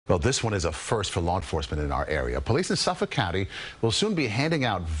Well, this one is a first for law enforcement in our area. Police in Suffolk County will soon be handing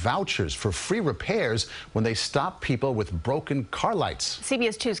out vouchers for free repairs when they stop people with broken car lights.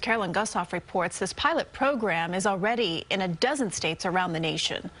 CBS 2's Carolyn Gusoff reports this pilot program is already in a dozen states around the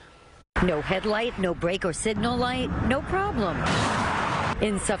nation. No headlight, no brake or signal light, no problem.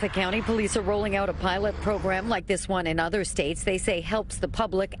 In Suffolk County, police are rolling out a pilot program like this one in other states they say helps the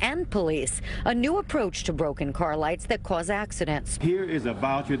public and police. A new approach to broken car lights that cause accidents. Here is a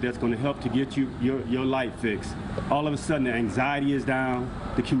voucher that's going to help to get you your light fixed. All of a sudden, the anxiety is down,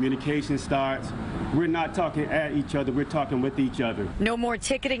 the communication starts. We're not talking at each other, we're talking with each other. No more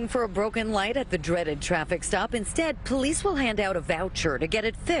ticketing for a broken light at the dreaded traffic stop. Instead, police will hand out a voucher to get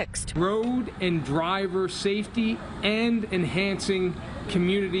it fixed. Road and driver safety and enhancing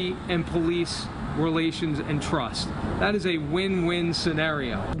community and police relations and trust. That is a win-win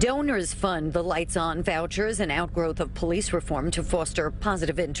scenario. Donors fund the Lights On vouchers, an outgrowth of police reform to foster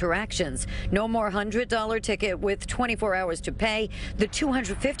positive interactions. No more $100 ticket with 24 hours to pay. The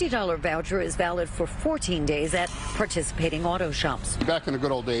 $250 voucher is valid for 14 days at participating auto shops. Back in the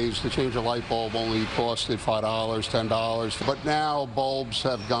good old days, to change a light bulb only costed $5, $10, but now bulbs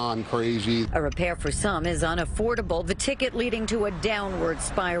have gone crazy. A repair for some is unaffordable, the ticket leading to a downward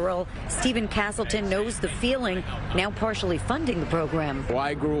spiral. Stephen Castleton knows the feeling, now partially funding the program. Well,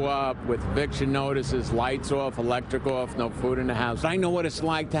 I grew up with eviction notices, lights off, electric off, no food in the house. I know what it's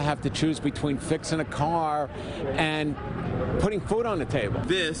like to have to choose between fixing a car and putting food on the table.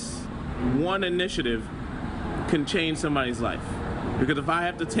 This one initiative can change somebody's life. Because if I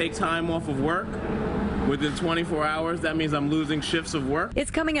have to take time off of work within 24 hours, that means I'm losing shifts of work.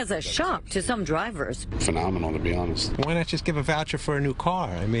 It's coming as a shock to some drivers. Phenomenal, to be honest. Why not just give a voucher for a new car?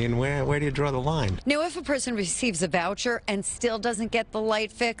 I mean, where do you draw the line? Now, if a person receives a voucher and still doesn't get the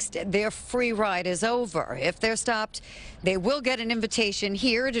light fixed, their free ride is over. If they're stopped, they will get an invitation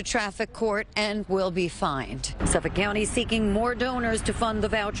here to traffic court and will be fined. Suffolk County seeking more donors to fund the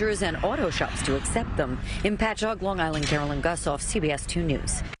vouchers and auto shops to accept them. In Patchogue, Long Island, Carolyn Gusoff, CBS 2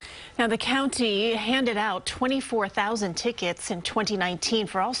 News. Now, the county handed out 24,000 tickets in 2019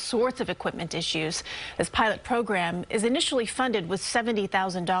 for all sorts of equipment issues. This pilot program is initially funded with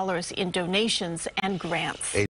 $70,000 in donations and grants.